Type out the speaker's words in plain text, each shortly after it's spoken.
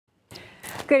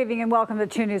Good evening and welcome to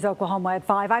 2 News Oklahoma at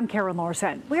 5. I'm Karen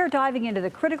Larson. We are diving into the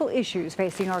critical issues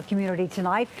facing our community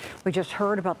tonight. We just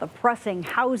heard about the pressing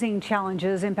housing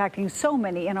challenges impacting so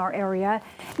many in our area.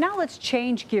 Now let's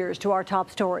change gears to our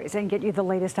top stories and get you the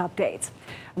latest updates.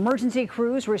 Emergency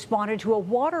crews responded to a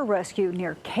water rescue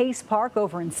near Case Park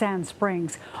over in Sand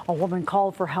Springs. A woman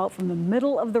called for help from the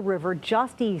middle of the river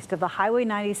just east of the Highway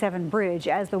 97 bridge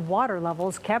as the water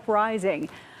levels kept rising.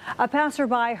 A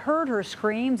passerby heard her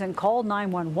screams and called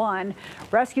 911.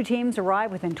 Rescue teams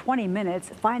arrived within 20 minutes,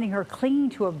 finding her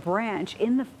clinging to a branch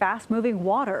in the fast-moving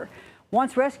water.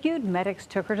 Once rescued, medics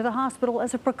took her to the hospital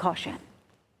as a precaution.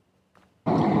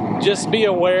 Just be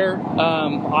aware.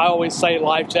 I always say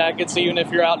life jackets. Even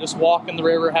if you're out just walking the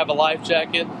river, have a life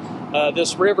jacket.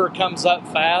 This river comes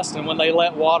up fast, and when they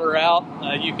let water out,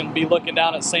 you can be looking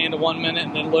down at sand in 1 minute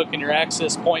and then look and your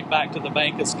access point back to the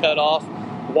bank is cut off.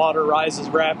 Water rises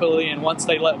rapidly, and once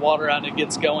they let water out and it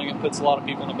gets going, it puts a lot of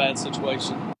people in a bad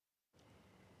situation.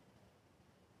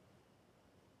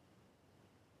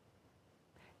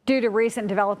 Due to recent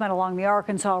development along the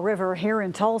Arkansas River here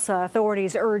in Tulsa,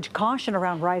 authorities urge caution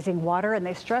around rising water, and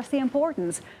they stress the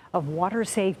importance of water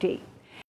safety.